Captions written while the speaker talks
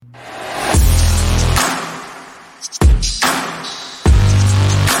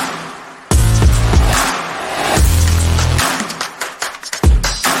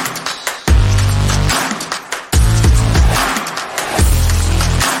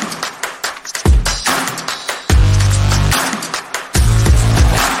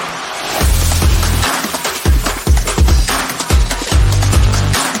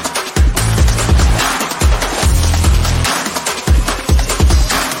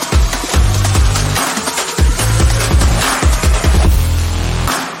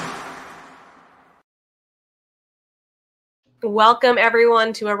Welcome,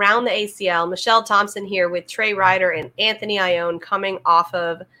 everyone, to Around the ACL. Michelle Thompson here with Trey Ryder and Anthony Ione, coming off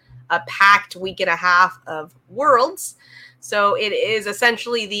of a packed week and a half of Worlds. So it is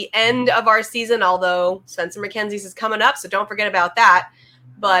essentially the end of our season, although Spencer McKenzie's is coming up, so don't forget about that.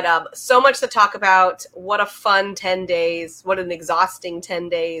 But so much to talk about. What a fun 10 days. What an exhausting 10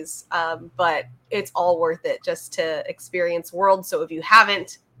 days. But it's all worth it just to experience Worlds. So if you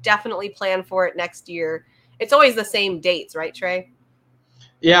haven't, definitely plan for it next year. It's always the same dates, right, Trey?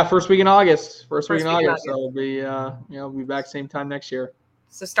 Yeah, first week in August. First week in August. So we'll be, we'll be back same time next year.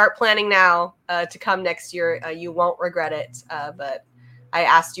 So start planning now to come next year. You won't regret it. But I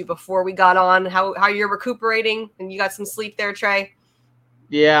asked you before we got on how you're recuperating, and you got some sleep there, Trey.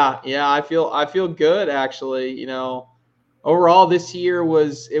 Yeah, I feel good actually. Overall this year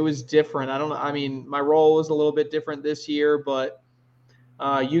was different. I mean, my role was a little bit different this year, but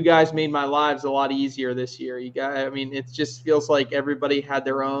you guys made my lives a lot easier this year. It just feels like everybody had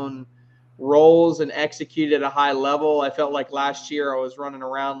their own roles and executed at a high level. I felt like last year I was running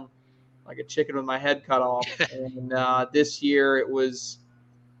around like a chicken with my head cut off, and this year it was.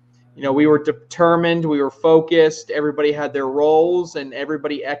 We were determined, we were focused, everybody had their roles, and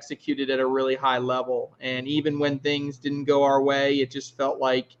everybody executed at a really high level. And even when things didn't go our way, it just felt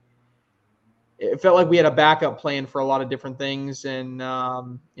like we had a backup plan for a lot of different things. And,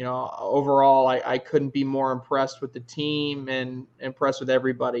 overall, I couldn't be more impressed with the team and impressed with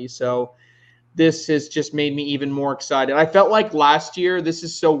everybody. So this has just made me even more excited. I felt like last year, this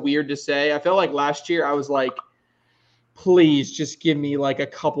is so weird to say, I felt like last year I was like, please just give me like a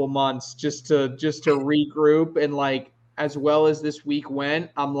couple months just to regroup. And like, as well as this week went,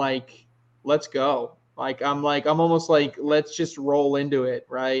 I'm like, let's go. I'm almost like, let's just roll into it.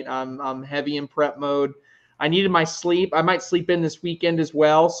 Right. I'm heavy in prep mode. I needed my sleep. I might sleep in this weekend as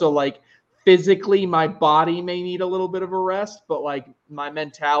well. So like physically my body may need a little bit of a rest, but like my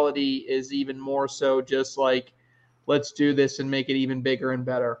mentality is even more so just like, let's do this and make it even bigger and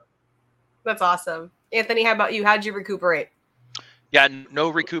better. That's awesome. Anthony, how about you? How'd you recuperate? Yeah, no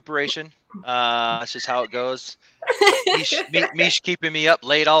recuperation. That's just how it goes. Meesh keeping me up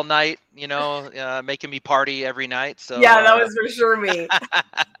late all night, making me party every night. So yeah, that was for sure me.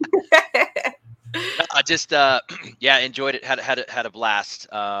 I just enjoyed it. Had a blast.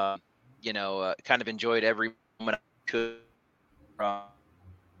 Kind of enjoyed every moment I could.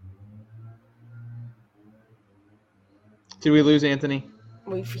 Did we lose Anthony?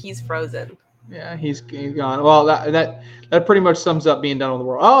 He's frozen. Yeah, he's gone. Well, that pretty much sums up being done with the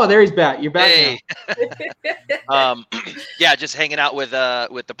world. Oh, there he's back. You're back now. Just hanging out with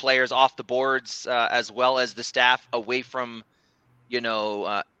the players off the boards, as well as the staff away from,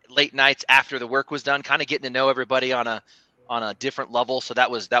 late nights after the work was done. Kind of getting to know everybody on a different level. So that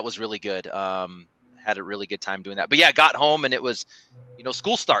was really good. Had a really good time doing that. But yeah, got home and it was,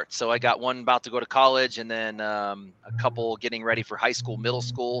 school starts. So I got one about to go to college, and then a couple getting ready for high school, middle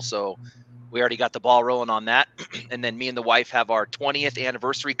school. So we already got the ball rolling on that. And then me and the wife have our 20th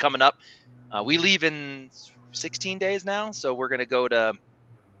anniversary coming up. We leave in 16 days now. So we're headed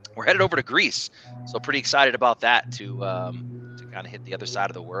over to Greece. So pretty excited about that to kind of hit the other side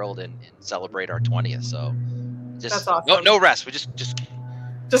of the world and celebrate our 20th. So just awesome. no rest. We just keep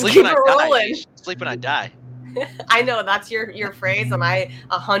it rolling. Sleep when I die. I know that's your phrase, and I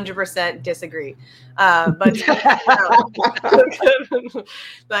 100% disagree. But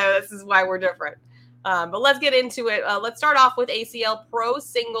this is why we're different. But let's get into it. Let's start off with ACL Pro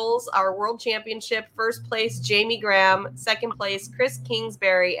Singles, our World Championship. First place, Jamie Graham. Second place, Chris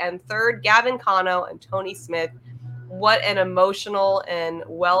Kingsbury. And third, Gavin Cano and Tony Smith. What an emotional and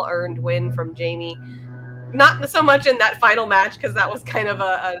well-earned win from Jamie. Not so much in that final match, because that was kind of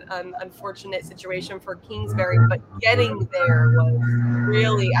an unfortunate situation for Kingsbury, but getting there was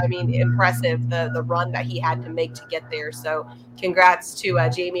really, impressive, the run that he had to make to get there. So congrats to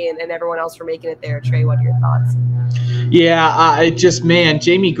Jamie and everyone else for making it there. Trey, what are your thoughts? Yeah,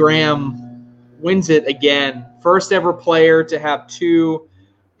 Jamie Graham wins it again. First ever player to have 2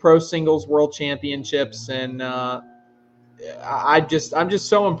 Pro Singles World Championships, and I'm just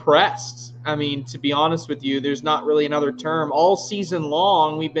so impressed. To be honest with you, there's not really another term. All season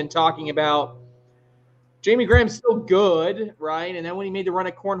long, we've been talking about Jamie Graham's still good, right? And then when he made the run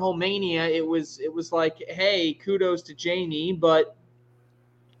at Cornhole Mania, it was like, hey, kudos to Jamie. But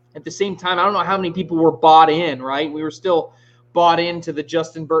at the same time, I don't know how many people were bought in, right? We were still bought into the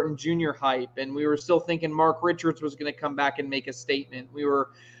Justin Burton Jr. hype, and we were still thinking Mark Richards was going to come back and make a statement. We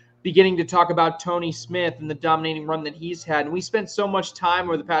were beginning to talk about Tony Smith and the dominating run that he's had. And we spent so much time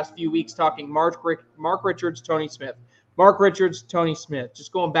over the past few weeks talking Mark Richards, Tony Smith, Mark Richards, Tony Smith,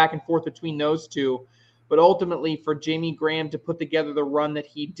 just going back and forth between those two. But ultimately, for Jamie Graham to put together the run that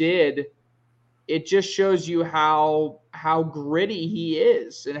he did, it just shows you how gritty he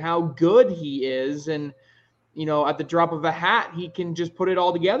is and how good he is. And, you know, at the drop of a hat, he can just put it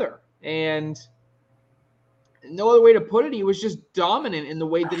all together. And no other way to put it, he was just dominant in the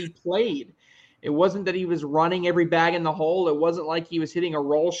way that he played. It wasn't that he was running every bag in the hole. It wasn't like he was hitting a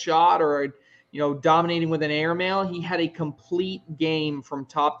roll shot or, you know, dominating with an airmail. He had a complete game from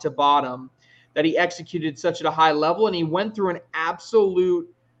top to bottom that he executed such at a high level, and he went through an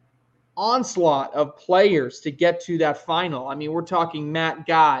absolute onslaught of players to get to that final. I mean, we're talking Matt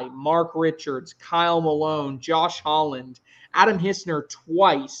Guy, Mark Richards, Kyle Malone, Josh Holland, Adam Hissner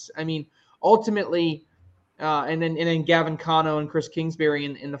twice. I mean, ultimately, and then Gavin Cano and Chris Kingsbury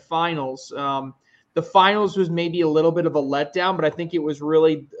in the finals. The finals was maybe a little bit of a letdown, but I think it was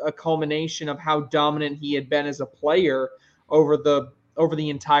really a culmination of how dominant he had been as a player over the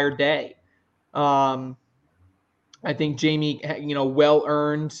entire day. I think Jamie, you know, well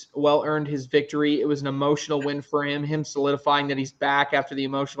earned his victory. It was an emotional win for him solidifying that he's back after the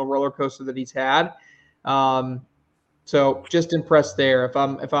emotional roller coaster that he's had. So just impressed there.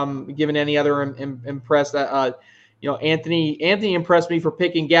 If I'm giving any other impressed, you know, Anthony impressed me for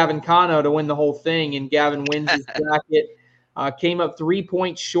picking Gavin Cano to win the whole thing, and Gavin wins his bracket. Came up 3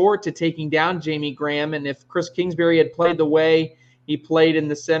 points short to taking down Jamie Graham, and if Chris Kingsbury had played the way he played in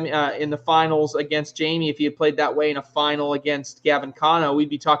the finals against Jamie, if he had played that way in a final against Gavin Cano, we'd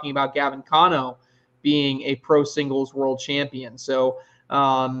be talking about Gavin Cano being a pro singles world champion. So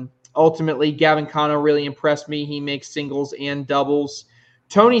ultimately, Gavin Cano really impressed me. He makes singles and doubles.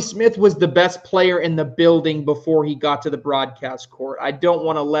 Tony Smith was the best player in the building before he got to the broadcast court. I don't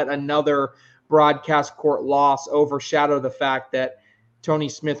want to let another broadcast court loss overshadow the fact that Tony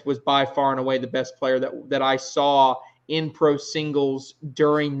Smith was by far and away the best player that I saw in pro singles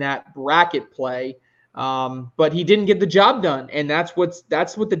during that bracket play. But he didn't get the job done. And that's what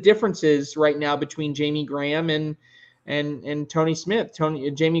the difference is right now between Jamie Graham and Tony Smith.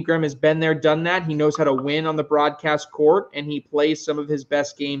 Jamie Graham has been there, done that. He knows how to win on the broadcast court, and he plays some of his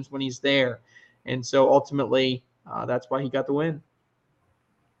best games when he's there. And so ultimately, that's why he got the win.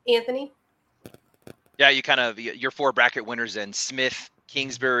 Anthony? Yeah, your 4 bracket winners then: Smith,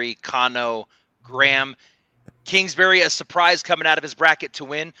 Kingsbury, Cano, Graham. Kingsbury, a surprise coming out of his bracket to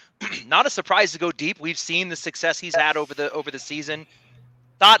win. Not a surprise to go deep. We've seen the success he's had over the season.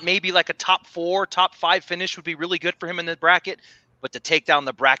 Thought maybe like a top 4, top 5 finish would be really good for him in the bracket, but to take down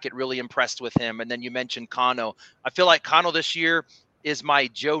the bracket really impressed with him. And then you mentioned Cano. I feel like Cano this year is my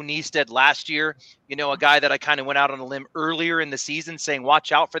Joe Niestad last year. You know, a guy that I kind of went out on a limb earlier in the season saying,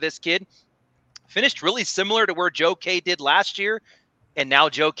 watch out for this kid. Finished really similar to where Joe K did last year. And now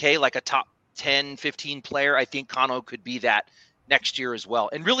Joe K, like a top 10, 15 player, I think Cano could be that next year as well.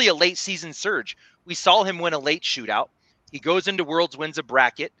 And really a late season surge. We saw him win a late shootout. He goes into Worlds, wins a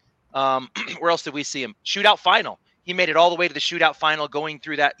bracket. Where else did we see him? Shootout final. He made it all the way to the shootout final, going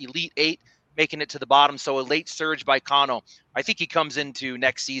through that Elite 8, making it to the bottom. So a late surge by Cano. I think he comes into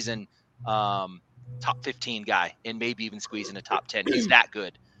next season top 15 guy and maybe even squeezing a top 10. He's that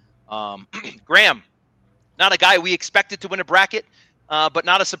good. Graham, not a guy we expected to win a bracket, but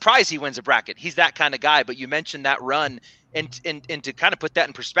not a surprise he wins a bracket. He's that kind of guy. But you mentioned that run, and to kind of put that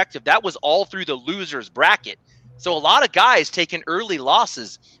in perspective, that was all through the losers bracket. So a lot of guys taking early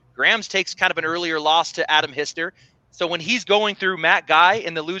losses. Graham's takes kind of an earlier loss to Adam Hissner. So when he's going through Matt Guy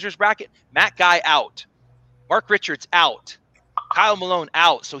in the losers bracket, Matt Guy out, Mark Richards out, Kyle Malone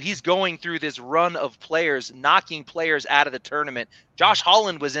out. So he's going through this run of players, knocking players out of the tournament. Josh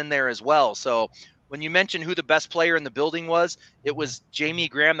Holland was in there as well. So when you mentioned who the best player in the building was, it was Jamie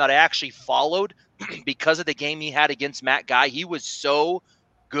Graham that I actually followed because of the game he had against Matt Guy. He was so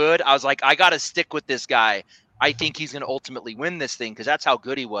good. I was like, I got to stick with this guy. I think he's going to ultimately win this thing because that's how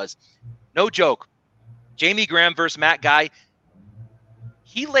good he was. No joke. Jamie Graham versus Matt Guy.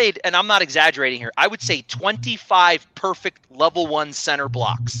 He laid, and I'm not exaggerating here, I would say 25 perfect level 1 center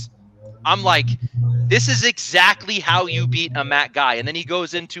blocks. I'm like, this is exactly how you beat a Matt Guy. And then he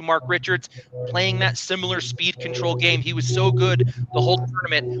goes into Mark Richards playing that similar speed control game. He was so good the whole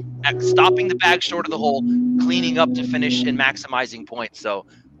tournament at stopping the bag short of the hole, cleaning up to finish and maximizing points. So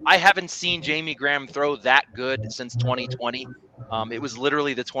I haven't seen Jamie Graham throw that good since 2020. It was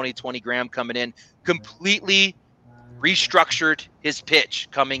literally the 2020 Graham coming in, completely restructured his pitch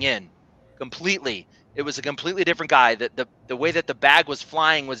coming in. Completely. It was a completely different guy. The way that the bag was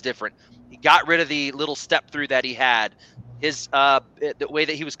flying was different. He got rid of the little step through that he had. His the way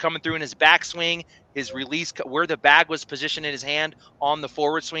that he was coming through in his backswing, his release, where the bag was positioned in his hand on the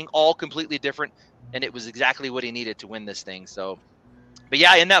forward swing, all completely different. And it was exactly what he needed to win this thing. So, but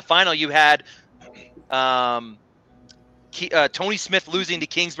yeah, in that final, you had Tony Smith losing to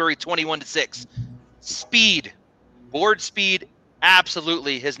Kingsbury 21-6. Speed, board speed,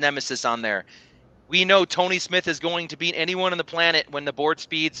 absolutely his nemesis on there. We know Tony Smith is going to beat anyone on the planet when the board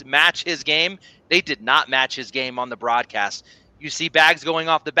speeds match his game. They did not match his game on the broadcast. You see bags going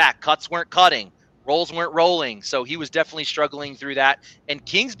off the back. Cuts weren't cutting. Rolls weren't rolling. So he was definitely struggling through that. And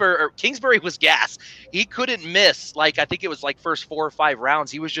Kingsbury was gas. He couldn't miss. I think it was first 4 or 5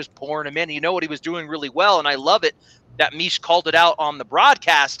 rounds. He was just pouring them in. You know what he was doing really well. And I love it that Meesh called it out on the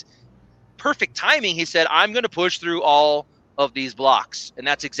broadcast. Perfect timing. He said, I'm going to push through all of these blocks. And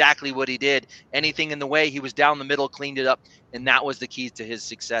that's exactly what he did. Anything in the way, he was down the middle, cleaned it up. And that was the key to his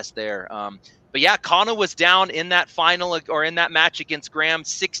success there. But yeah, Kano was down in that final or in that match against Graham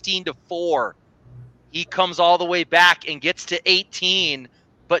 16-4. He comes all the way back and gets to 18.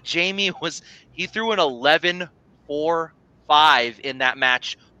 But Jamie he threw an 11-4-5 in that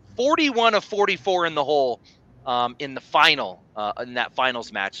match. 41 of 44 in the hole in the final, in that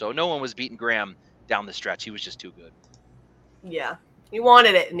finals match. So no one was beating Graham down the stretch. He was just too good. Yeah, he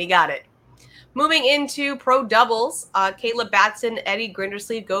wanted it and he got it. Moving into pro doubles, Caleb Batson, Eddie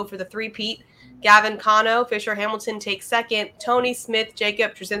Grindersleeve go for the three-peat. Gavin Cano, Fisher Hamilton take second. Tony Smith,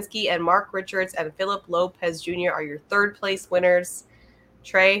 Jacob Trzynski, and Mark Richards and Philip Lopez Jr. are your third place winners.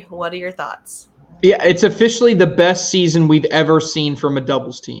 Trey, what are your thoughts? Yeah, it's officially the best season we've ever seen from a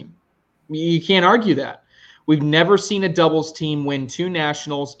doubles team. You can't argue that. We've never seen a doubles team win 2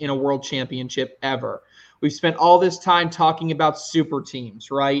 nationals in a world championship ever. We've spent all this time talking about super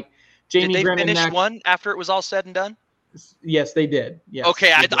teams, right? Did they finish one after it was all said and done? Yes, they did. Yes,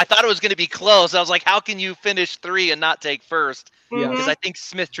 okay, I thought it was going to be close. I was like, how can you finish 3 and not take first? Yeah. Because I think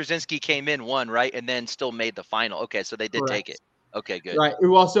Smith Trzynski came in 1, right? And then still made the final. Okay, so they did Correct. Take it. Okay, good. Right.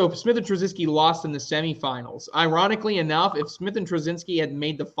 Also, Smith and Trzynski lost in the semifinals. Ironically enough, if Smith and Trzynski had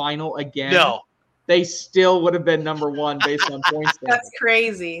made the final again, they still would have been number 1 based on points. That's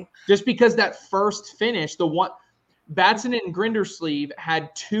crazy. Just because that first finish, Batson and Grindersleeve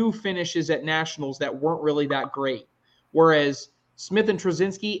had 2 finishes at nationals that weren't really that great. Whereas Smith and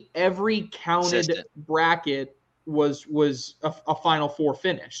Trzynski, every counted bracket was a Final Four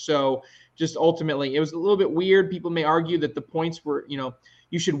finish. So just ultimately, it was a little bit weird. People may argue that the points were,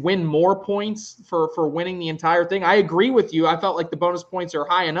 you should win more points for winning the entire thing. I agree with you. I felt like the bonus points are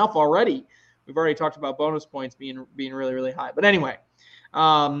high enough already. We've already talked about bonus points being really, really high. But anyway,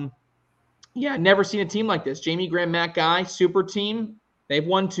 never seen a team like this. Jamie Graham, Matt Guy, super team. They've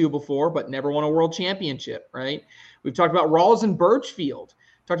won 2 before, but never won a world championship, right? We've talked about Rawls and Birchfield.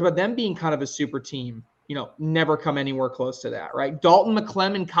 Talked about them being kind of a super team. Never come anywhere close to that, right? Dalton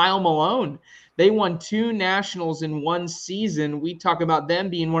McClem and Kyle Malone. They won 2 nationals in 1 season. We talk about them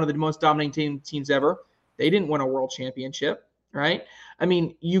being one of the most dominating teams ever. They didn't win a world championship, right? I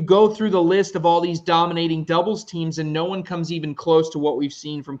mean, you go through the list of all these dominating doubles teams, and no one comes even close to what we've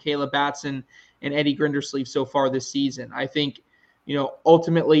seen from Caleb Batson and Eddie Grindersleeve so far this season. I think,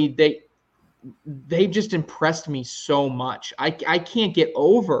 ultimately they've just impressed me so much. I can't get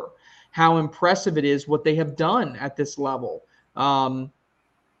over how impressive it is what they have done at this level.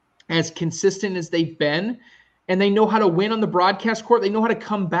 As consistent as they've been, and they know how to win on the broadcast court. They know how to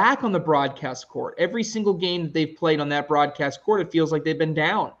come back on the broadcast court. Every single game that they've played on that broadcast court, it feels like they've been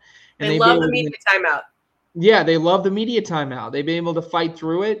down. And they love the media timeout. Yeah, they love the media timeout. They've been able to fight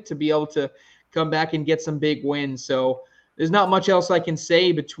through it to be able to come back and get some big wins. So there's not much else I can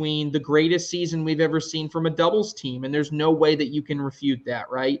say between the greatest season we've ever seen from a doubles team, and there's no way that you can refute that,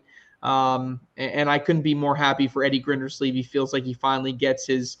 right? And I couldn't be more happy for Eddie Grindersleeve. He feels like he finally gets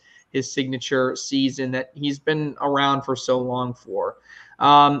his signature season that he's been around for so long for.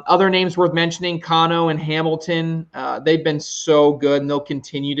 Other names worth mentioning, Kano and Hamilton. They've been so good, and they'll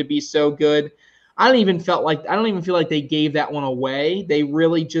continue to be so good. I don't even feel like they gave that one away. They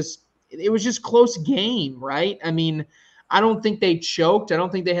really it was just close game, right? I mean, I don't think they choked. I don't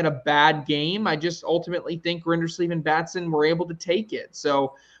think they had a bad game. I just ultimately think Grindersleeve and Batson were able to take it.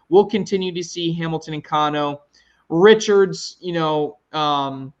 So we'll continue to see Hamilton and Kano. Richards, both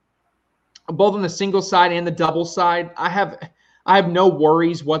on the single side and the double side, I have no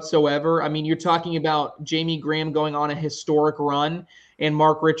worries whatsoever. I mean, you're talking about Jamie Graham going on a historic run, and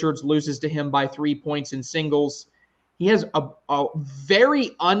Mark Richards loses to him by 3 points in singles. He has a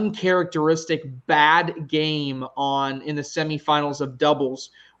very uncharacteristic bad game in the semifinals of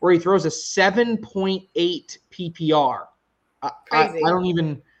doubles where he throws a 7.8 PPR. Crazy. I don't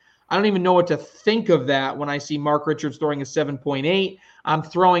even know what to think of that when I see Mark Richards throwing a 7.8. I'm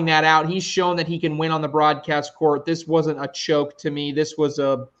throwing that out. He's shown that he can win on the broadcast court. This wasn't a choke to me. This was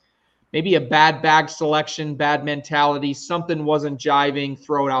a maybe a bad bag selection, bad mentality, something wasn't jiving,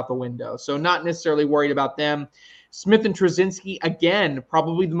 throw it out the window. So not necessarily worried about them. Smith and Trzynski, again,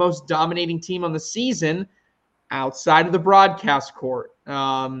 probably the most dominating team on the season outside of the broadcast court.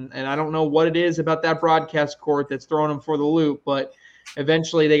 And I don't know what it is about that broadcast court that's throwing them for the loop, but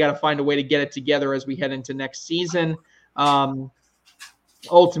eventually they got to find a way to get it together as we head into next season.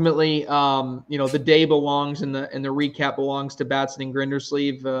 Ultimately, the day belongs and the recap belongs to Batson and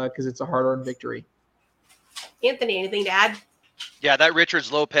Grindersleeve because it's a hard-earned victory. Anthony, anything to add? Yeah, that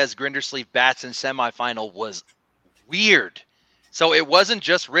Richards-Lopez Grindersleeve Batson semifinal was weird. So it wasn't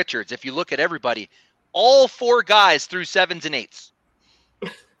just Richards. If you look at everybody, all 4 guys threw 7s and 8s.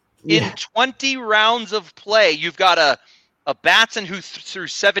 Yeah. In 20 rounds of play, you've got a Batson who threw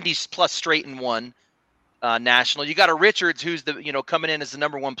 70s plus straight and won national. You got a Richards who's coming in as the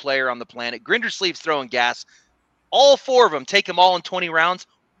number 1 player on the planet. Grindersleeve's throwing gas. All 4 of them take them all in 20 rounds.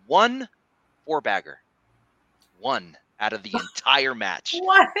 1 4-bagger. 1 out of the entire match.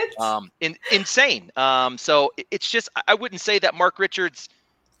 What? Insane. So it's just, I wouldn't say that Mark Richards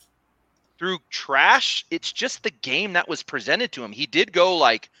threw trash. It's just the game that was presented to him. He did go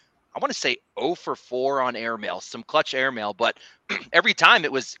I want to say 0 for 4 on airmail, some clutch airmail, but every time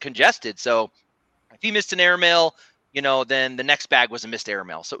it was congested. So if he missed an airmail, then the next bag was a missed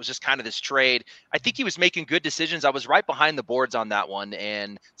airmail. So it was just kind of this trade. I think he was making good decisions. I was right behind the boards on that one.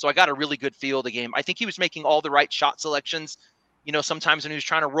 And so I got a really good feel of the game. I think he was making all the right shot selections. Sometimes when he was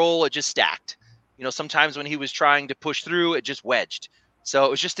trying to roll, it just stacked. Sometimes when he was trying to push through, it just wedged. So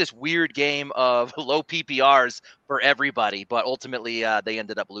it was just this weird game of low PPRs for everybody. But ultimately, they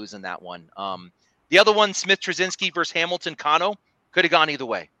ended up losing that one. The other one, Smith-Trzynski versus Hamilton-Kano, could have gone either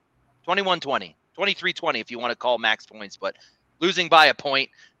way. 21-20. 23-20 if you want to call max points, but losing by a point,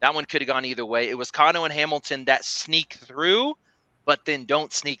 that one could have gone either way. It was Kano and Hamilton that sneak through, but then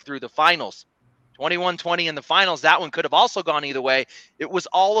don't sneak through the finals. 21-20 in the finals, that one could have also gone either way. It was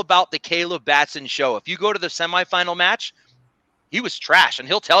all about the Caleb Batson show. If you go to the semifinal match, he was trash, and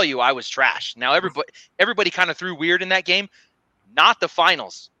he'll tell you I was trash. Now, everybody kind of threw weird in that game. Not the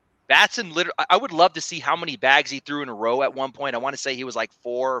finals. Batson, literally, I would love to see how many bags he threw in a row at one point. I want to say he was like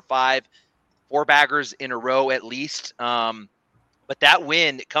 4 or 5 4-baggers in a row at least. But that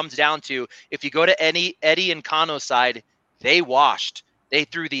win, it comes down to, if you go to Eddie and Kano's side, they washed. They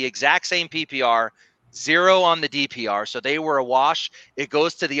threw the exact same PPR, 0 on the DPR, so they were a wash. It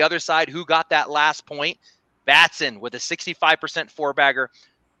goes to the other side. Who got that last point? Batson with a 65% 4-bagger.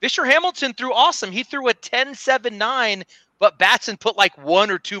 Fisher Hamilton threw awesome. He threw a 10-7-9, but Batson put like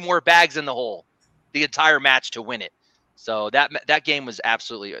 1 or 2 more bags in the hole the entire match to win it. So that game was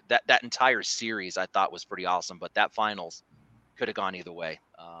absolutely, that entire series I thought was pretty awesome, but that finals could have gone either way.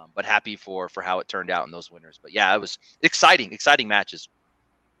 But happy for how it turned out in those winners. But yeah, it was exciting matches.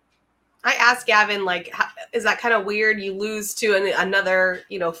 I asked Gavin, is that kind of weird? You lose to another,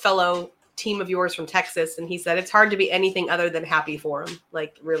 fellow team of yours from Texas, and he said it's hard to be anything other than happy for him.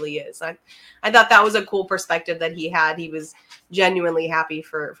 Really is. I thought that was a cool perspective that he had. He was genuinely happy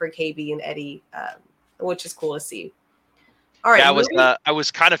for KB and Eddie, which is cool to see. All right. Yeah, I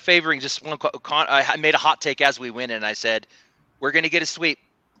was kind of favoring just one. I made a hot take as we win, and I said, we're going to get a sweep.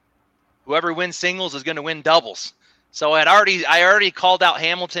 Whoever wins singles is going to win doubles. So I already called out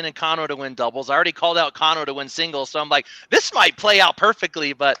Hamilton and Kano to win doubles. I already called out Kano to win singles. So I'm like, this might play out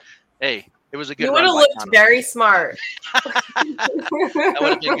perfectly, but hey, it was a good run. You would have looked very smart. That would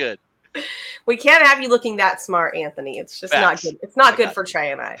have been good. We can't have you looking that smart, Anthony. It's just not good. It's not good for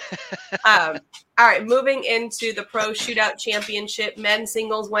Trey and I. All right, moving into the Pro Shootout Championship. Men's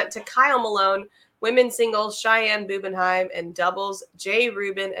singles went to Kyle Malone. Women's singles, Cheyenne Bubenheim, and doubles, Jay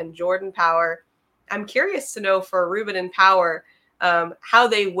Rubin and Jordan Power. I'm curious to know for Rubin and Power how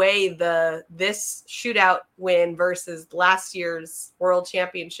they weigh this shootout win versus last year's World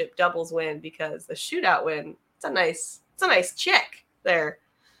Championship doubles win, because the shootout win, it's a nice check there.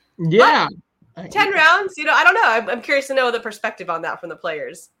 Yeah. But 10 rounds, I don't know. I'm curious to know the perspective on that from the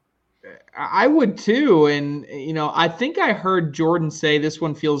players. I would too. And, I think I heard Jordan say this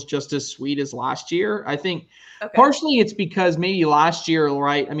one feels just as sweet as last year. I think partially it's because maybe last year,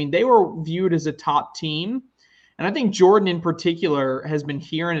 right? I mean, they were viewed as a top team. And I think Jordan in particular has been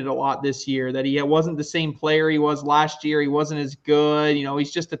hearing it a lot this year, that he wasn't the same player he was last year. He wasn't as good.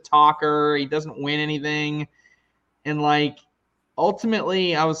 He's just a talker. He doesn't win anything. And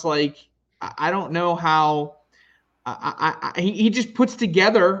ultimately I was like, I don't know how he just puts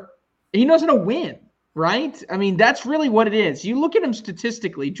together. He knows how to win, right? I mean, that's really what it is. You look at him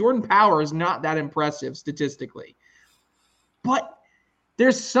statistically, Jordan Power is not that impressive statistically. But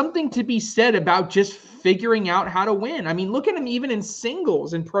there's something to be said about just figuring out how to win. I mean, look at him even in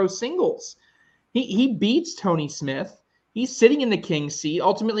singles and pro singles. He beats Tony Smith. He's sitting in the king's seat.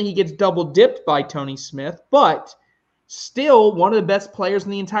 Ultimately, he gets double dipped by Tony Smith, but still one of the best players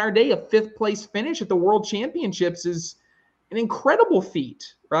in the entire day. A 5th place finish at the World Championships is an incredible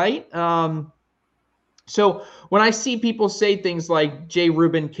feat, right? So when I see people say things like Jay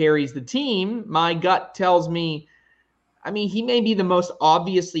Rubin carries the team, my gut tells me, I mean, he may be the most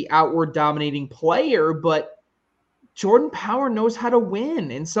obviously outward dominating player, but Jordan Power knows how to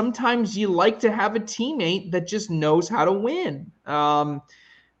win. And sometimes you like to have a teammate that just knows how to win.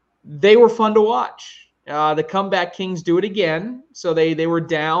 They were fun to watch. The comeback Kings do it again. So they were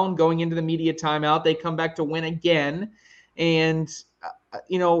down going into the media timeout. They come back to win again. And,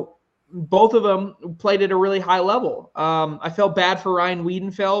 both of them played at a really high level. I felt bad for Ryan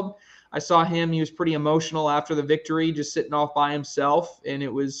Wiedenfeld. I saw him. He was pretty emotional after the victory, just sitting off by himself. And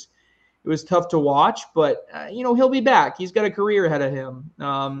it was tough to watch. But, he'll be back. He's got a career ahead of him.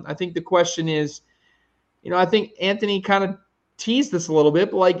 I think the question is, I think Anthony kind of teased this a little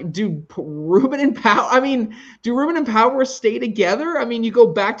bit, but like, do Rubin and Power stay together? I mean, you go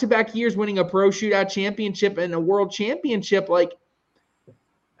back-to-back years winning a pro shootout championship and a world championship. Like,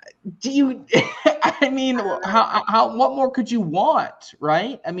 do you, what more could you want,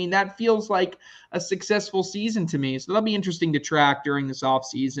 right? I mean, that feels like a successful season to me. So that'll be interesting to track during this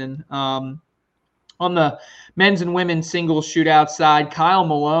offseason. On the men's and women's singles shootout side, Kyle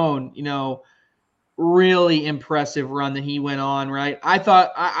Malone, really impressive run that he went on, right?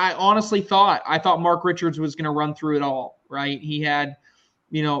 I honestly thought Mark Richards was going to run through it all, right? He had,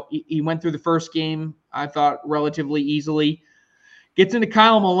 he went through the first game, I thought, relatively easily. Gets into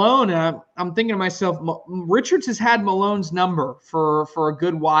Kyle Malone. I'm thinking to myself, Richards has had Malone's number for a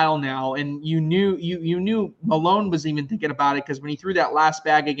good while now, and you knew Malone was even thinking about it, because when he threw that last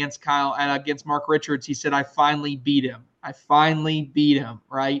bag against Mark Richards, he said, "I finally beat him. I finally beat him."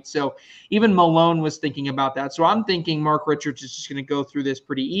 Right. So even Malone was thinking about that. So I'm thinking Mark Richards is just going to go through this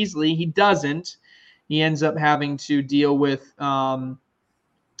pretty easily. He doesn't. He ends up having to deal with a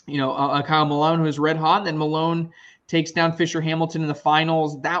Kyle Malone who is red hot, and then Malone takes down Fisher Hamilton in the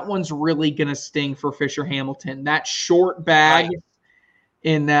finals. That one's really going to sting for Fisher Hamilton. That short bag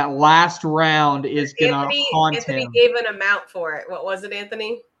in that last round is going to haunt him. Anthony gave an amount for it. What was it,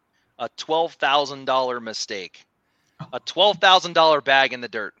 Anthony? A $12,000 mistake. A $12,000 bag in the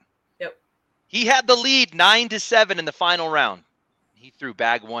dirt. Yep. He had the lead 9-7 in the final round. He threw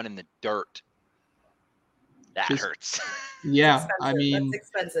bag 1 in the dirt. That hurts. Yeah, I mean, that's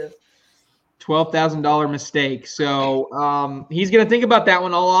expensive. $12,000 mistake. So he's going to think about that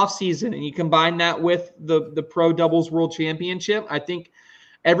one all off season. And you combine that with the Pro Doubles World Championship. I think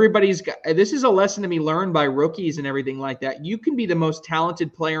this is a lesson to be learned by rookies and everything like that. You can be the most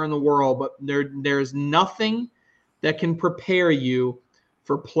talented player in the world, but there's nothing that can prepare you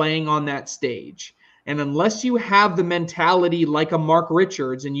for playing on that stage. And unless you have the mentality like a Mark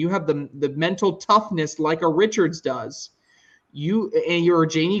Richards, and you have the mental toughness like a Richards does, you're a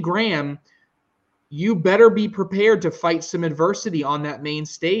Jamie Graham, you better be prepared to fight some adversity on that main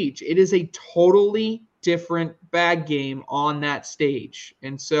stage. It is a totally different bag game on that stage.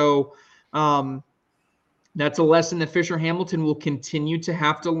 And so that's a lesson that Fisher Hamilton will continue to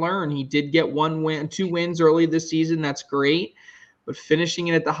have to learn. He did get 2 wins early this season. That's great. But finishing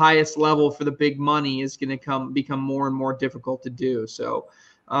it at the highest level for the big money is going to become more and more difficult to do. So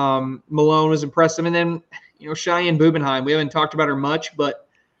Malone was impressive. And then, Cheyenne Bubenheim, we haven't talked about her much, but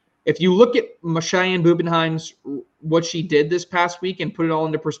if you look at Cheyenne Bubenheim's, what she did this past week and put it all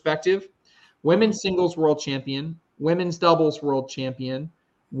into perspective, women's singles world champion, women's doubles world champion,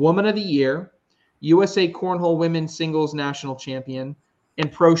 woman of the year, USA Cornhole women's singles national champion,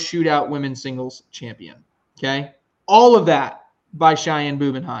 and pro shootout women's singles champion. Okay. All of that by Cheyenne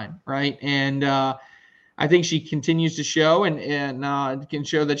Bubenheim. Right. And I think she continues to show and can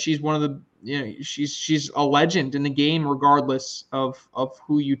show that she's one of the, she's a legend in the game, regardless of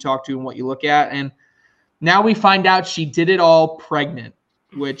who you talk to and what you look at. And now we find out she did it all pregnant,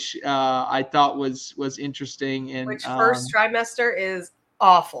 which I thought was interesting. And which first trimester is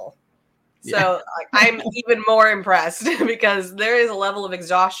awful. So I'm even more impressed because there is a level of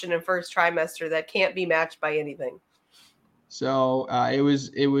exhaustion in first trimester that can't be matched by anything. So it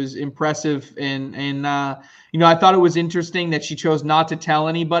was impressive, and I thought it was interesting that she chose not to tell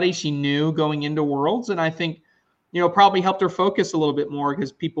anybody she knew going into Worlds, and I think probably helped her focus a little bit more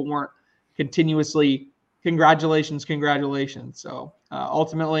because people weren't continuously congratulations. So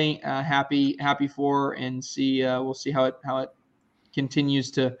ultimately, happy for her, and we'll see how it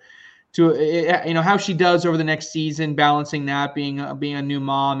continues to how she does over the next season, balancing that, being a new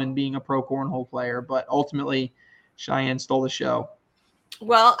mom and being a pro cornhole player. But ultimately, Cheyenne stole the show.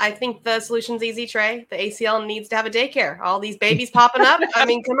 Well, I think the solution's easy, Trey. The ACL needs to have a daycare. All these babies popping up. I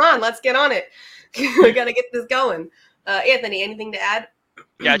mean, come on, let's get on it. We got to get this going. Anthony, anything to add?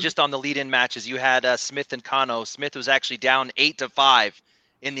 Yeah, just on the lead-in matches, you had Smith and Kano. Smith was actually down 8-5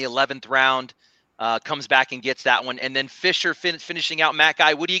 in the 11th round. Comes back and gets that one. And then Fisher finishing out Matt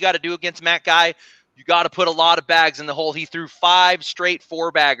Guy. What do you got to do against Matt Guy? You got to put a lot of bags in the hole. He threw 5 straight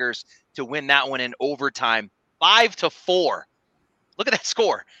 4-baggers to win that one in overtime. 5-4. Look at that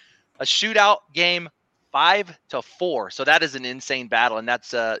score. A shootout game, 5-4. So that is an insane battle. And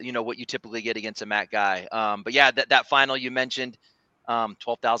that's, what you typically get against a Matt Guy. But yeah, that final you mentioned,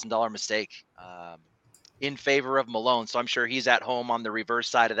 $12,000 mistake in favor of Malone. So I'm sure he's at home on the reverse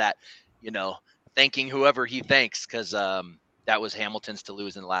side of that, thanking whoever he thanks, because that was Hamilton's to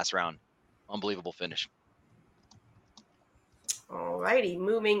lose in the last round. Unbelievable finish. All righty,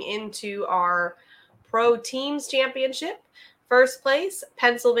 moving into our Pro Teams Championship. First place,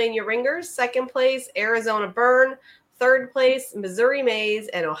 Pennsylvania Ringers. Second place, Arizona Burn. Third place, Missouri Mays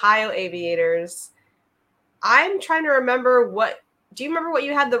and Ohio Aviators. I'm trying to remember do you remember what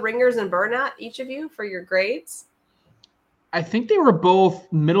you had the Ringers and Burn at, each of you, for your grades? I think they were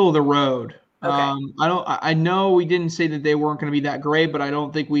both middle of the road. Okay. I know we didn't say that they weren't going to be that great, but I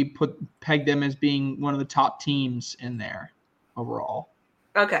don't think we pegged them as being one of the top teams in there overall.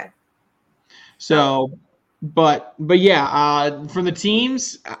 Okay. So, but yeah, for the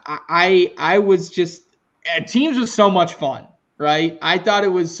teams, I was just teams was so much fun, right? I thought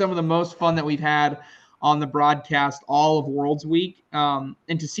it was some of the most fun that we've had on the broadcast all of Worlds Week, and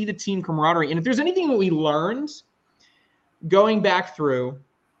to see the team camaraderie. And if there's anything that we learned going back through,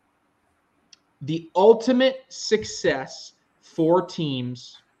 the ultimate success for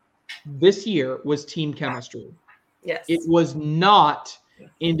teams this year was team chemistry. Yes. It was not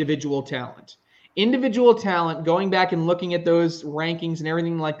individual talent. Individual talent, going back and looking at those rankings and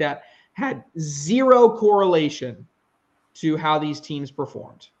everything like that, had zero correlation to how these teams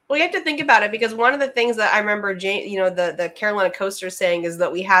performed. Well, you have to think about it, because one of the things that I remember, the Carolina Coaster saying is that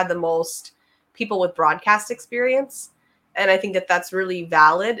we had the most people with broadcast experience. And I think that that's really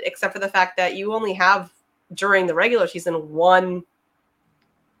valid, except for the fact that you only have, during the regular season, one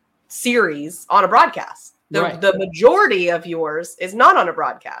series on a broadcast. The majority of yours is not on a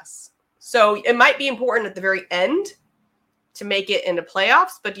broadcast. So it might be important at the very end to make it into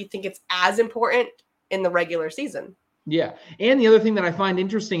playoffs, but do you think it's as important in the regular season? Yeah. And the other thing that I find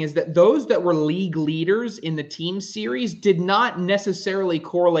interesting is that those that were league leaders in the team series did not necessarily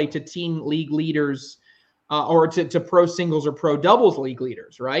correlate to team league leaders or to pro singles or pro doubles league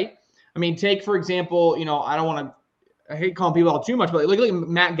leaders, right? I mean, take, for example, I hate calling people out too much, but look at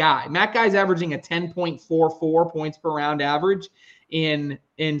Matt Guy. Matt Guy's averaging a 10.44 points per round average in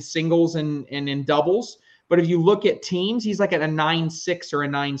singles and in doubles. But if you look at teams, he's like at a 9.6 or a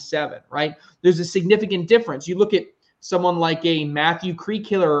 9.7, right? There's a significant difference. You look at someone like a Matthew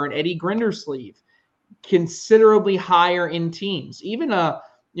Creekiller or an Eddie Grindersleeve, considerably higher in teams. Even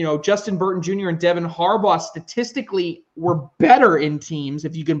Justin Burton Jr. and Devin Harbaugh statistically were better in teams,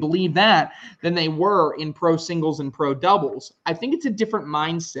 if you can believe that, than they were in pro singles and pro doubles. I think it's a different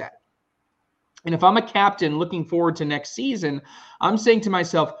mindset. And if I'm a captain looking forward to next season, I'm saying to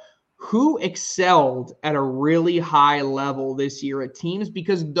myself, who excelled at a really high level this year at teams?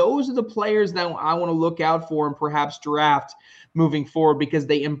 Because those are the players that I want to look out for and perhaps draft moving forward, because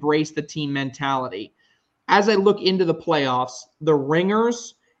they embrace the team mentality. As I look into the playoffs, the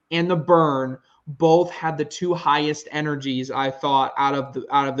Ringers and the Burn both had the two highest energies, I thought, out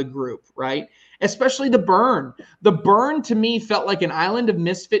of the group, right? Especially the Burn. The Burn, to me, felt like an island of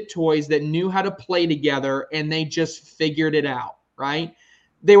misfit toys that knew how to play together, and they just figured it out, right?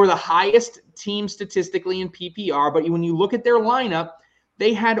 They were the highest team statistically in PPR, but when you look at their lineup,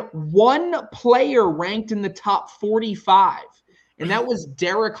 they had one player ranked in the top 45, and that was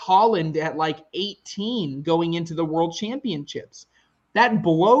Derek Holland at like 18 going into the World Championships. That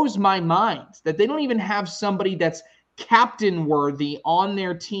blows my mind that they don't even have somebody that's captain worthy on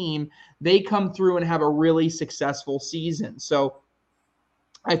their team. They come through and have a really successful season. So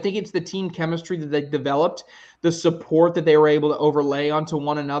I think it's the team chemistry that they developed, the support that they were able to overlay onto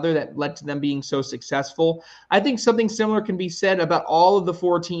one another that led to them being so successful. I think something similar can be said about all of the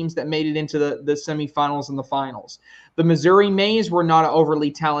four teams that made it into the semifinals and the finals. The Missouri Mays were not an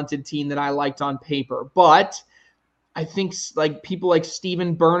overly talented team that I liked on paper, but I think like people like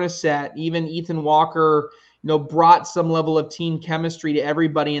Steven Bernasette, even Ethan Walker, brought some level of team chemistry to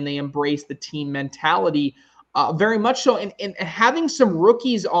everybody, and they embraced the team mentality Very much so. And having some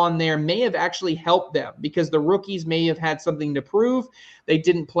rookies on there may have actually helped them because the rookies may have had something to prove. They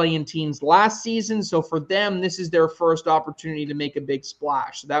didn't play in teams last season. So for them, this is their first opportunity to make a big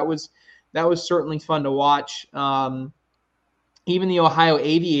splash. So that was certainly fun to watch. Even the Ohio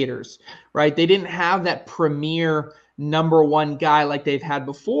Aviators, right? They didn't have that premier number one guy like they've had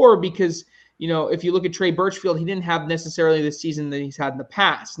before because, if you look at Trey Birchfield, he didn't have necessarily the season that he's had in the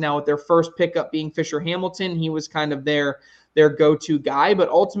past. Now, with their first pickup being Fisher Hamilton, he was kind of their go-to guy, but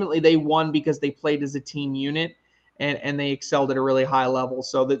ultimately they won because they played as a team unit and they excelled at a really high level.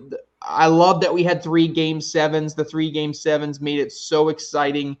 So I love that we had 3 Game 7s. The 3 Game 7s made it so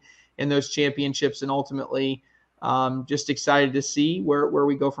exciting in those championships, and ultimately just excited to see where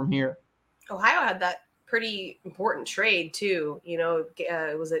we go from here. Ohio had that pretty important trade too.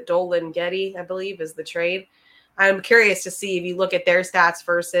 Was it Dolan Getty, I believe, is the trade. I'm curious to see if you look at their stats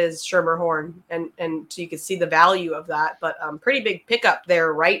versus Schermerhorn, and so you can see the value of that. But pretty big pickup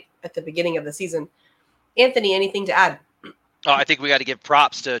there right at the beginning of the season. Anthony, anything to add? Oh, I think we got to give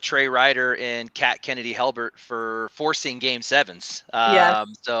props to Trey Ryder and Kat Kennedy Helbert for forcing Game 7s.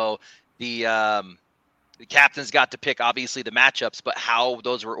 So the captains got to pick obviously the matchups, but how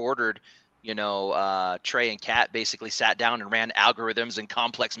those were ordered. Trey and Kat basically sat down and ran algorithms and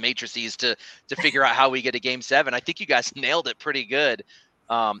complex matrices to figure out how we get a Game 7. I think you guys nailed it pretty good.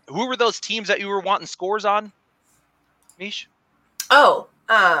 Who were those teams that you were wanting scores on, Meesh? Oh,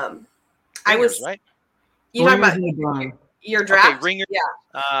 Ringers, I was right. You talking about your draft? Okay, Ringer.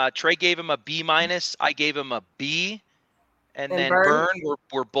 Yeah. Trey gave him a B-. I gave him a B, and then Burn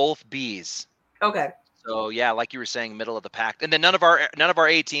were both Bs. Okay. So yeah, like you were saying, middle of the pack. And then none of our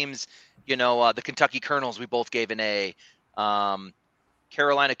A teams. The Kentucky Colonels, we both gave an A.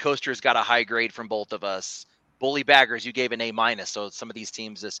 Carolina Coasters got a high grade from both of us. Bully Baggers, you gave an A-. So some of these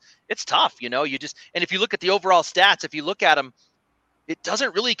teams, it's tough, and if you look at the overall stats, if you look at them, it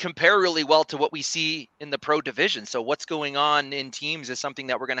doesn't really compare really well to what we see in the pro division. So what's going on in teams is something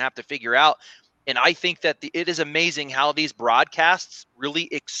that we're going to have to figure out. And I think that it is amazing how these broadcasts really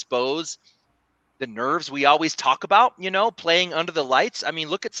expose the nerves we always talk about, playing under the lights. I mean,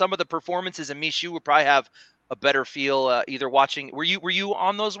 look at some of the performances, and Meesh, you would probably have a better feel either watching. Were you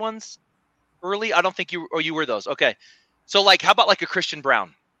on those ones early? I don't think you were those. Okay. So how about a Christian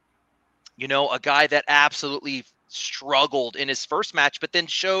Brown? A guy that absolutely struggled in his first match, but then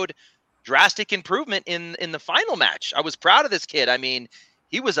showed drastic improvement in the final match. I was proud of this kid. I mean,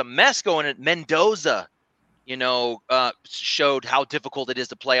 he was a mess going at Mendoza, showed how difficult it is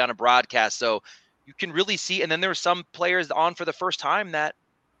to play on a broadcast. So you can really see, and then there were some players on for the first time that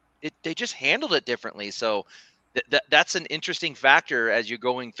they just handled it differently. So that's an interesting factor as you're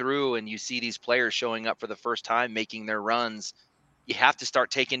going through and you see these players showing up for the first time, making their runs. You have to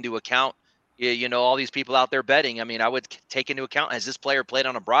start taking into account, all these people out there betting. I mean, I would take into account, has this player played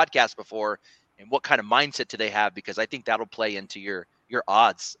on a broadcast before, and what kind of mindset do they have? Because I think that'll play into your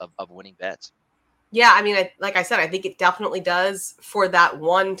odds of winning bets. Yeah, I mean, like I said, I think it definitely does for that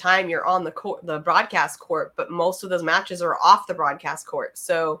one time you're on the broadcast court, but most of those matches are off the broadcast court.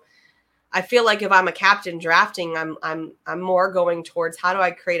 So I feel like if I'm a captain drafting, I'm more going towards how do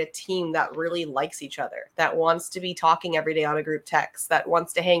I create a team that really likes each other, that wants to be talking every day on a group text, that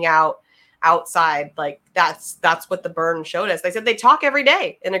wants to hang out outside. Like that's what the Burn showed us. They said they talk every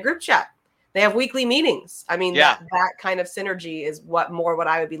day in a group chat. They have weekly meetings. I mean, that kind of synergy is what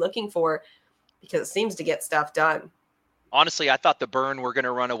I would be looking for, because it seems to get stuff done. Honestly, I thought the Burn were going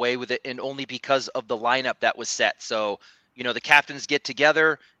to run away with it, and only because of the lineup that was set. So, the captains get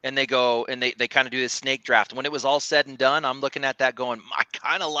together and they go and they kind of do this snake draft. When it was all said and done, I'm looking at that going, I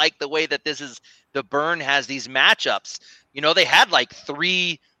kind of like the way that the Burn has these matchups. They had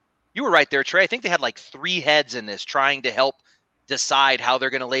 3, you were right there, Trey. I think they had 3 heads in this trying to help decide how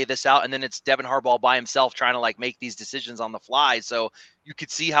they're going to lay this out. And then it's Devin Harbaugh by himself trying to make these decisions on the fly. So you could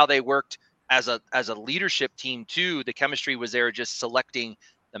see how they worked as a leadership team too. The chemistry was there, just selecting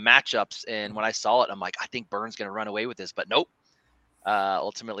the matchups. And when I saw it, I'm like, I think Burn's going to run away with this, but nope.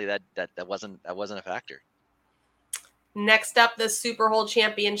 Ultimately that wasn't a factor. Next up, the SuperHole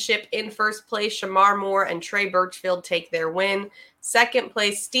Championship. In first place, Shamar Moore and Trey Birchfield take their win. Second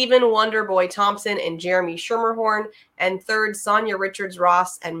place, Stephen Wonderboy Thompson and Jeremy Schermerhorn. And third, Sonia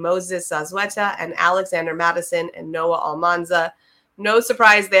Richards-Ross and Moses Zazueta and Alexander Madison and Noah Almanza. No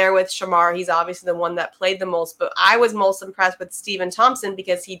surprise there with Shamar. He's obviously the one that played the most, but I was most impressed with Stephen Thompson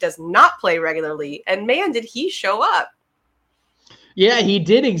because he does not play regularly. And man, did he show up. Yeah, he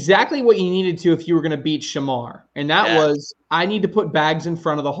did exactly what you needed to if you were going to beat Shamar. And that was, I need to put bags in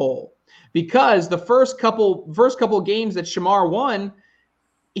front of the hole. Because the first couple games that Shamar won,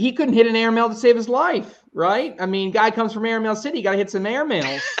 he couldn't hit an airmail to save his life, right? I mean, guy comes from airmail city, got to hit some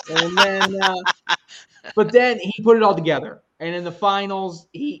airmails. And then, but then he put it all together. And in the finals,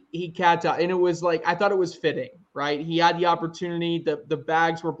 he cat out. And it was like, I thought it was fitting, right? He had the opportunity. The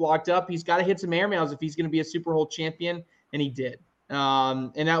bags were blocked up. He's got to hit some airmails if he's going to be a SuperHole champion. And he did.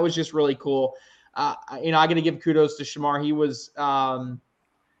 And that was just really cool. I got to give kudos to Shamar. He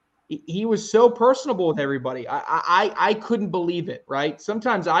was so personable with everybody. I couldn't believe it, right?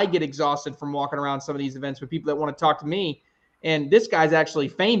 Sometimes I get exhausted from walking around some of these events with people that want to talk to me. And this guy's actually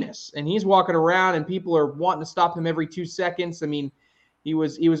famous, and he's walking around and people are wanting to stop him every 2 seconds. I mean, he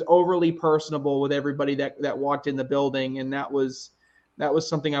was overly personable with everybody that walked in the building. And that was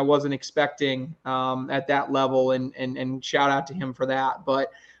something I wasn't expecting at that level. And shout out to him for that.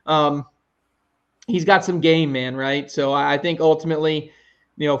 But he's got some game, man. Right. So I think ultimately,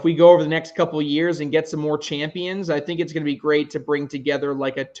 if we go over the next couple of years and get some more champions, I think it's going to be great to bring together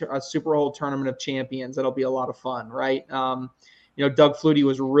like a SuperHole tournament of champions. That'll be a lot of fun, right? Doug Flutie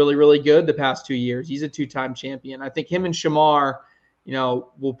was really, really good the past 2 years. He's a 2-time champion. I think him and Shamar,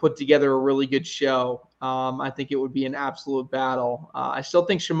 will put together a really good show. I think it would be an absolute battle. I still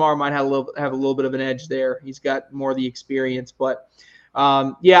think Shamar might have a little bit of an edge there. He's got more of the experience, but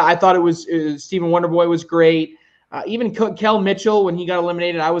I thought it was Stephen Wonderboy was great. Even Kel Mitchell, when he got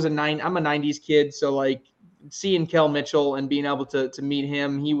eliminated, I'm a 90s kid. So like seeing Kel Mitchell and being able to meet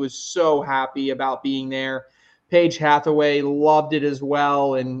him, he was so happy about being there. Paige Hathaway loved it as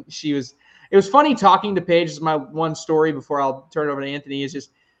well. And it was funny talking to Paige. This is my one story before I'll turn it over to Anthony, is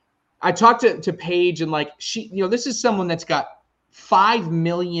just, I talked to Paige and like this is someone that's got 5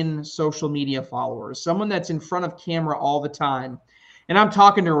 million social media followers, someone that's in front of camera all the time. And I'm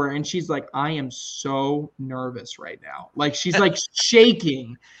talking to her and she's like, I am so nervous right now. Like she's like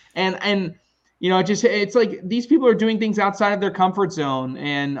shaking. And it's like these people are doing things outside of their comfort zone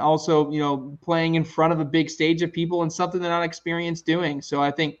and also, playing in front of a big stage of people and something they're not experienced doing. So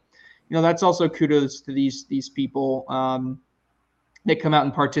I think, that's also kudos to these people that come out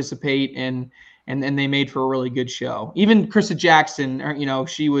and participate and they made for a really good show. Even Krista Jackson,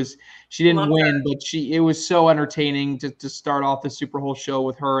 she didn't win, but it was so entertaining to start off the SuperHole show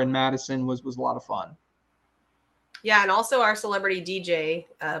with her and Madison was a lot of fun. Yeah, and also our celebrity DJ,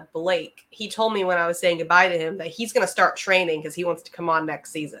 Blake, he told me when I was saying goodbye to him that he's going to start training because he wants to come on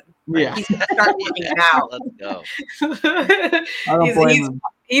next season. Right? Yeah. He's going to start working now. Let's go.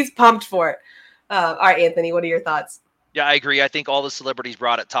 He's pumped for it. All right, Anthony, what are your thoughts? Yeah, I agree. I think all the celebrities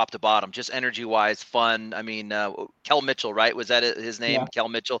brought it top to bottom, just energy-wise, fun. I mean, Kel Mitchell, right? Was that his name? Yeah. Kel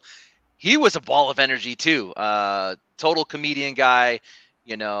Mitchell. He was a ball of energy too. Total comedian guy,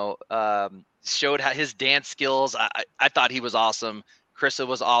 showed how his dance skills. I thought he was awesome. Krista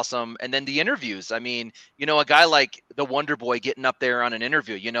was awesome. And then the interviews. I mean, a guy like the Wonder Boy getting up there on an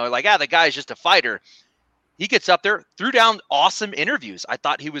interview, the guy's just a fighter. He gets up there, threw down awesome interviews. I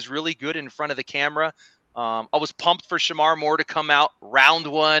thought he was really good in front of the camera. I was pumped for Shamar Moore to come out round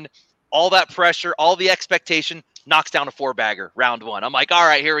one, all that pressure, all the expectation, knocks down a 4-bagger round one. I'm like, all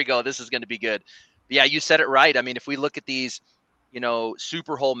right, here we go. This is going to be good. But yeah, you said it right. I mean, if we look at these,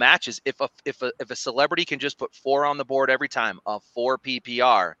 SuperHole matches, if a celebrity can just put 4 on the board every time, a 4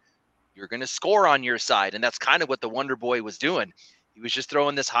 PPR, you're going to score on your side. And that's kind of what the Wonder Boy was doing. He was just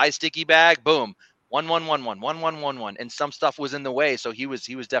throwing this high sticky bag, boom, 1 1 1 1 1 1 1 1, and some stuff was in the way, so he was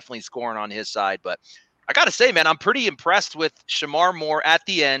definitely scoring on his side. But I got to say, man, I'm pretty impressed with Shamar Moore at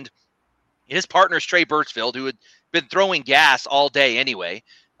the end. His partner's Trey Birchfield, who had been throwing gas all day anyway.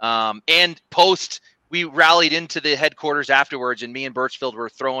 And post, we rallied into the headquarters afterwards, and me and Birchfield were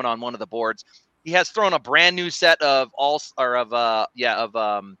throwing on one of the boards. He has thrown a brand new set of all slides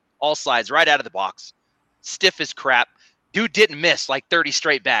right out of the box. Stiff as crap. Dude didn't miss like 30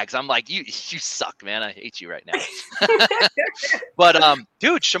 straight bags. I'm like, you suck, man. I hate you right now. But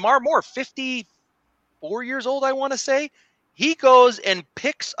dude, Shamar Moore, 54 years old, I want to say. He goes and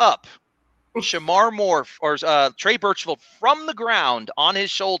picks up Shamar Moore or Trey Birchfield from the ground on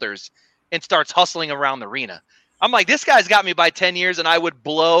his shoulders and starts hustling around the arena. I'm like, this guy's got me by 10 years, and I would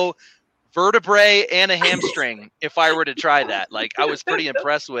blow vertebrae and a hamstring if I were to try that. Like, I was pretty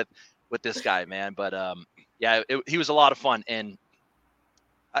impressed with this guy, man. But yeah, he was a lot of fun, and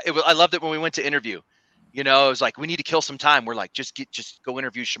I loved it when we went to interview. It was like, we need to kill some time. We're like, just go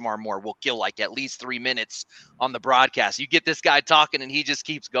interview Shamar Moore. We'll kill like at least 3 minutes on the broadcast. You get this guy talking, and he just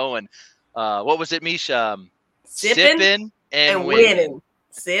keeps going. What was it, Meesh? Sipping and winning.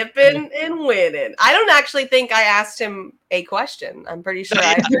 Sipping and winning. I don't actually think I asked him a question. I'm pretty sure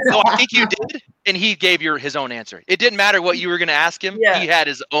I think you did, and he gave his own answer. It didn't matter what you were going to ask him. Yeah. He had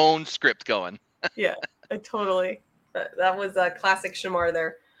his own script going. Yeah, totally. That was a classic Shamar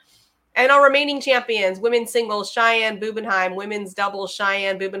there. And our remaining champions, women's singles, Cheyenne Bubenheim, women's doubles,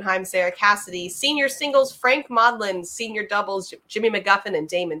 Cheyenne Bubenheim, Sarah Cassidy, senior singles, Frank Modlin, senior doubles, Jimmy McGuffin and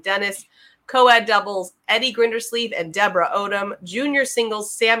Damon Dennis, co-ed doubles, Eddie Grindersleeve and Deborah Odom, junior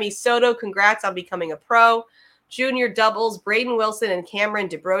singles, Sammy Soto, congrats on becoming a pro, junior doubles, Braden Wilson and Cameron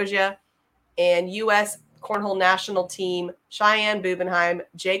DeBrosia, and U.S. Cornhole National Team, Cheyenne Bubenheim,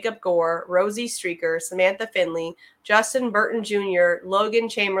 Jacob Gore, Rosie Streaker, Samantha Finley, Justin Burton Jr., Logan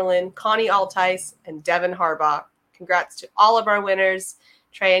Chamberlain, Connie Altice, and Devin Harbaugh. Congrats to all of our winners.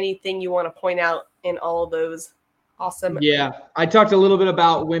 Trey, anything you want to point out in all of those awesome? Yeah, I talked a little bit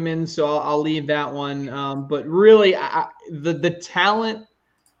about women, so I'll leave that one. But really, the talent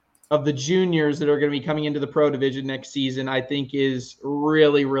of the juniors that are going to be coming into the pro division next season, I think is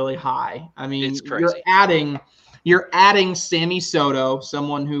really, really high. I mean, you're adding Sammy Soto,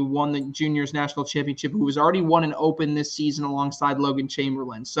 someone who won the juniors national championship, who has already won an open this season alongside Logan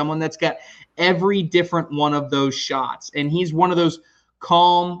Chamberlain, someone that's got every different one of those shots. And he's one of those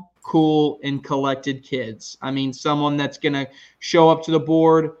calm, cool, and collected kids. I mean, someone that's going to show up to the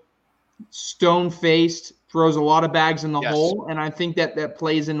board, stone-faced, throws a lot of bags in the hole, and I think that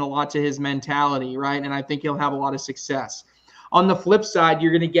plays in a lot to his mentality, right? And I think he'll have a lot of success. On the flip side,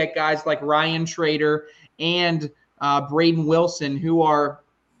 you're going to get guys like Ryan Trader and Braden Wilson, who are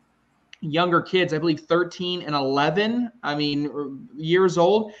younger kids, I believe 13 and 11, years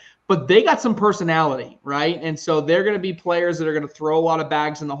old, but they got some personality, right? And so they're going to be players that are going to throw a lot of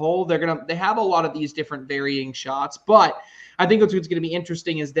bags in the hole. They have a lot of these different varying shots, but I think what's going to be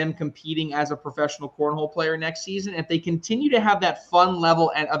interesting is them competing as a professional cornhole player next season. If they continue to have that fun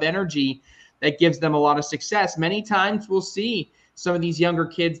level of energy that gives them a lot of success, many times we'll see some of these younger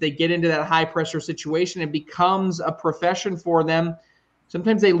kids, they get into that high pressure situation. It becomes a profession for them.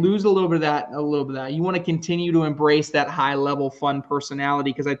 Sometimes they lose a little bit of that. You want to continue to embrace that high level fun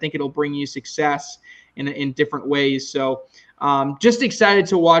personality, because I think it'll bring you success in different ways. So just excited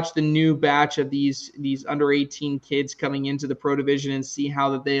to watch the new batch of these under 18 kids coming into the pro division and see how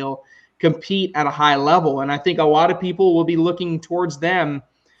that they'll compete at a high level. And I think a lot of people will be looking towards them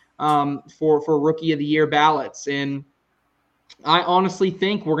for Rookie of the Year ballots. And I honestly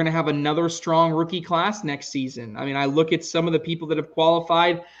think we're going to have another strong rookie class next season. I mean, I look at some of the people that have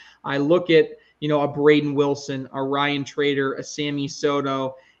qualified. I look at, a Braden Wilson, a Ryan Trader, a Sammy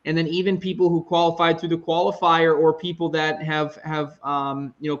Soto, and then even people who qualified through the qualifier, or people that have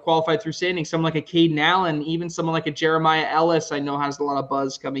qualified through standing, someone like a Caden Allen, even someone like a Jeremiah Ellis, I know has a lot of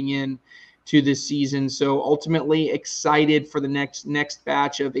buzz coming in to this season. So ultimately excited for the next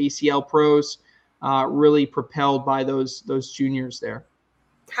batch of ACL pros, really propelled by those juniors there.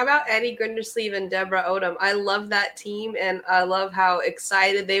 How about Eddie Grindersleeve and Deborah Odom? I love that team, and I love how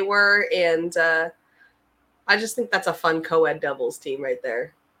excited they were. And I just think that's a fun co-ed doubles team right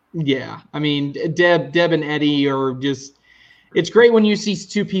there. Yeah, I mean, Deb and Eddie are just – it's great when you see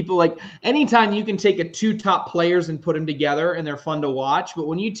two people. Like, anytime you can take two top players and put them together and they're fun to watch. But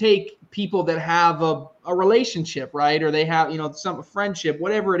when you take people that have a relationship, right, or they have, some friendship,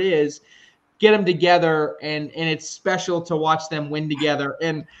 whatever it is, get them together, and it's special to watch them win together.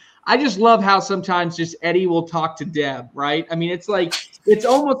 And I just love how sometimes just Eddie will talk to Deb, right? I mean, it's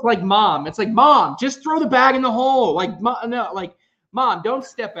almost like mom. It's like, Mom, just throw the bag in the hole. Mom, don't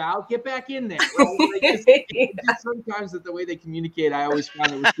step out. Get back in there. Right? Just sometimes the way they communicate, I always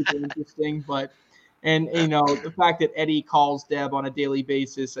find it was super interesting. And the fact that Eddie calls Deb on a daily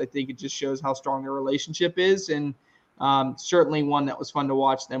basis, I think it just shows how strong their relationship is. And certainly one that was fun to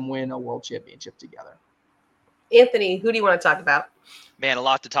watch them win a world championship together. Anthony, who do you want to talk about? Man, a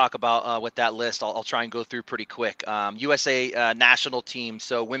lot to talk about with that list. I'll try and go through pretty quick. USA national team,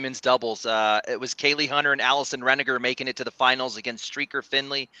 so women's doubles. It was Kaylee Hunter and Allison Reniger making it to the finals against Streaker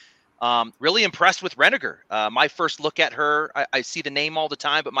Finley. Really impressed with Reniger. My first look at her, I see the name all the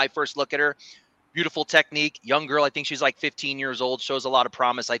time, but my first look at her, beautiful technique, young girl. I think she's like 15 years old, shows a lot of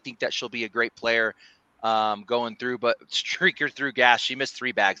promise. I think that she'll be a great player going through, but Streaker threw gas. She missed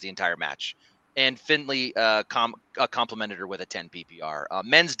 3 bags the entire match. And Finley complimented her with a 10 PPR.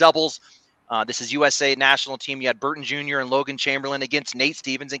 Men's doubles, this is USA national team. You had Burton Jr. and Logan Chamberlain against Nate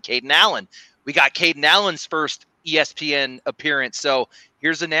Stevens and Caden Allen. We got Caden Allen's first ESPN appearance. So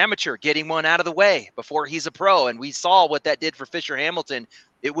here's an amateur getting one out of the way before he's a pro. And we saw what that did for Fisher Hamilton.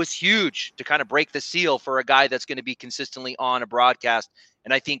 It was huge to kind of break the seal for a guy that's going to be consistently on a broadcast.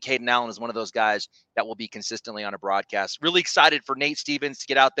 And I think Caden Allen is one of those guys that will be consistently on a broadcast. Really excited for Nate Stevens to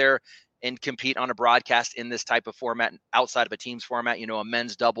get out there and compete on a broadcast in this type of format, outside of a team's format, a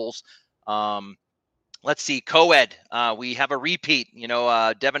men's doubles. Let's see, co-ed. We have a repeat,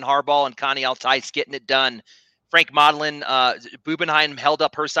 Devin Harbaugh and Connie Altice getting it done Frank Modlin, Bubenheim held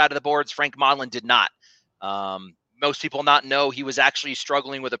up her side of the boards. Frank Modlin did not. Most people not know he was actually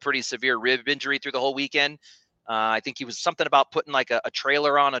struggling with a pretty severe rib injury through the whole weekend. I think he was something about putting like a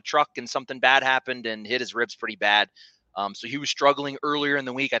trailer on a truck and something bad happened and hit his ribs pretty bad. So he was struggling earlier in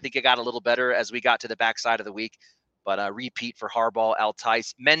the week. I think it got a little better as we got to the backside of the week. But a repeat for Harbaugh,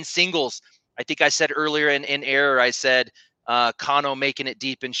 Altice. Men's singles, I think I said earlier in error, I said Kano making it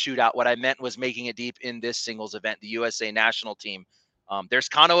deep in Shootout. What I meant was making it deep in this singles event, the USA national team. There's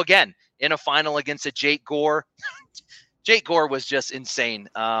Kano again in a final against a Jake Gore. Jake Gore was just insane.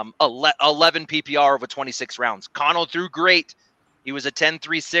 11 PPR over 26 rounds. Kano threw great. He was a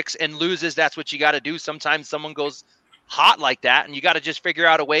 10-3-6 and loses. That's what you got to do. Sometimes someone goes hot like that, and you got to just figure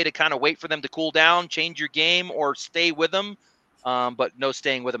out a way to kind of wait for them to cool down, change your game, or stay with them. But no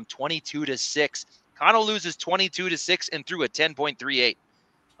staying with them. 22-6. Kano loses 22-6 and threw a 10.38.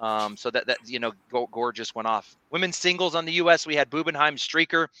 So that Gore just went off. Women's singles on the U.S. We had Bubenheim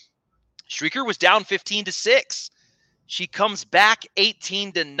Streaker. Streaker was down 15-6. She comes back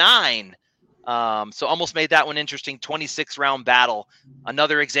 18-9. So almost made that one interesting. 26-round battle.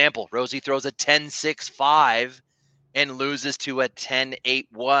 Another example. Rosie throws a 10-6-5 and loses to a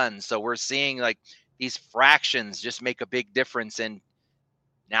 10-8-1. So we're seeing like these fractions just make a big difference. And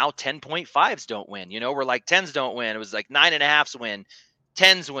now 10.5s don't win. We're like 10s don't win. It was like 9.5s win.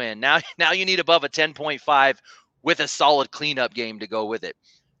 10s win. Now you need above a 10.5 with a solid cleanup game to go with it.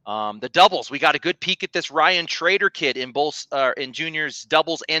 The doubles, we got a good peek at this Ryan Trader kid in both in juniors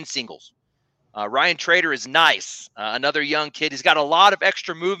doubles and singles. Ryan Trader is nice. Another young kid. He's got a lot of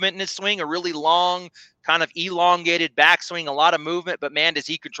extra movement in his swing, a really long, kind of elongated backswing, a lot of movement, but man, does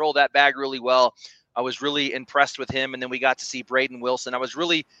he control that bag really well. I was really impressed with him. And then we got to see Braden Wilson. I was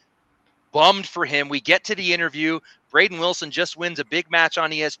really bummed for him. We get to the interview. Braden Wilson just wins a big match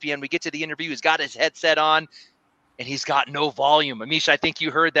on ESPN. We get to the interview. He's got his headset on. And he's got no volume. Meesh, I think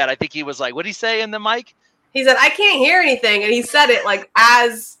you heard that. I think he was like, what did he say in the mic? He said, I can't hear anything. And he said it like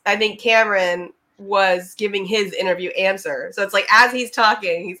as I think Cameron was giving his interview answer. So it's like as he's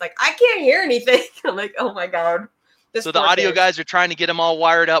talking, he's like, I can't hear anything. I'm like, oh my God. So the audio guys are trying to get him all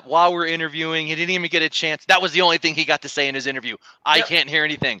wired up while we're interviewing. He didn't even get a chance. That was the only thing he got to say in his interview. I can't hear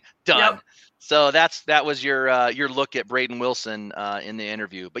anything. Done. Yep. So that was your look at Braden Wilson in the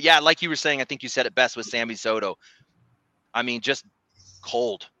interview. But yeah, like you were saying, I think you said it best with Sammy Soto. I mean, just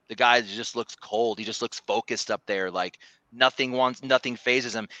cold. The guy just looks cold. He just looks focused up there. Like nothing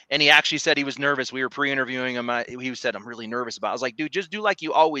phases him. And he actually said he was nervous. We were pre-interviewing him. He said, I'm really nervous about it. I was like, dude, just do like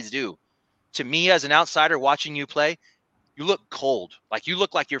you always do. To me, as an outsider watching you play, you look cold. Like you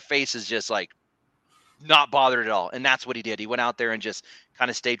look like your face is just like not bothered at all. And that's what he did. He went out there and just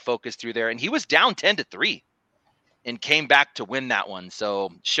kind of stayed focused through there. And he was down 10-3 and came back to win that one. So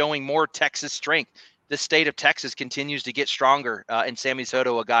showing more Texas strength. The state of Texas continues to get stronger. And Sammy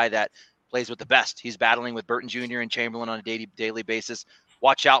Soto, a guy that plays with the best. He's battling with Burton Jr. and Chamberlain on a daily basis.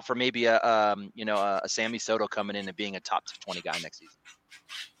 Watch out for maybe a Sammy Soto coming in and being a top 20 guy next season.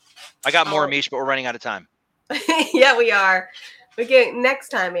 I got more, Meesh, but we're running out of time. Yeah, we are. We get next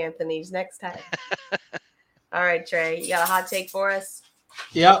time, Anthony's next time. All right, Trey, you got a hot take for us?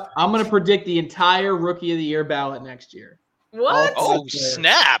 Yep, I'm going to predict the entire Rookie of the Year ballot next year. What? Oh,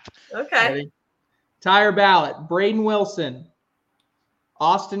 snap. Okay. Ready? Entire ballot: Braden Wilson,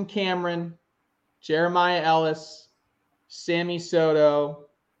 Austin Cameron, Jeremiah Ellis, Sammy Soto,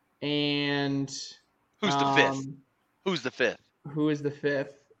 and who's the fifth? Who's the fifth? Who is the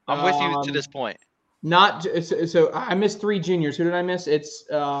fifth? I'm with you to this point. Not so. I missed 3 juniors. Who did I miss? It's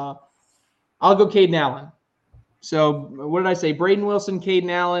I'll go Caden Allen. So what did I say? Braden Wilson,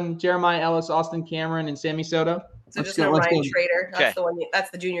 Caden Allen, Jeremiah Ellis, Austin Cameron, and Sammy Soto. So just no Ryan Trader. That's okay. The one. That's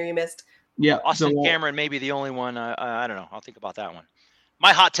the junior you missed. Yeah, Austin Cameron may be the only one. I don't know. I'll think about that one.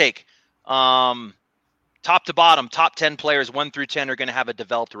 My hot take: top to bottom, top 10 players 1 through 10 are going to have a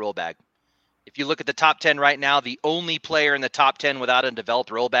developed roll bag. If you look at the top 10 right now, the only player in the top 10 without a developed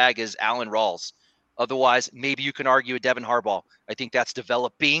roll bag is Alan Rawls. Otherwise, maybe you can argue with Devin Harbaugh. I think that's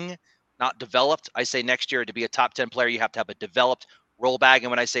developing, not developed. I say next year to be a top 10 player, you have to have a developed roll bag. And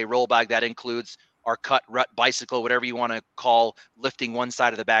when I say roll bag, that includes our cut, rut, bicycle, whatever you want to call lifting one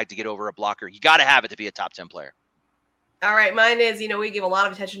side of the bag to get over a blocker. You got to have it to be a top 10 player. All right. Mine is, we give a lot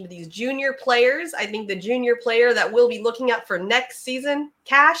of attention to these junior players. I think the junior player that we'll be looking at for next season,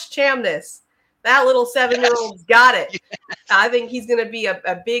 Cash Chamness. That little 7-year-old's got it. Yes. I think he's going to be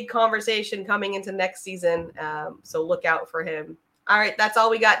a big conversation coming into next season. So look out for him. All right. That's all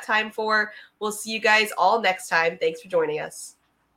we got time for. We'll see you guys all next time. Thanks for joining us.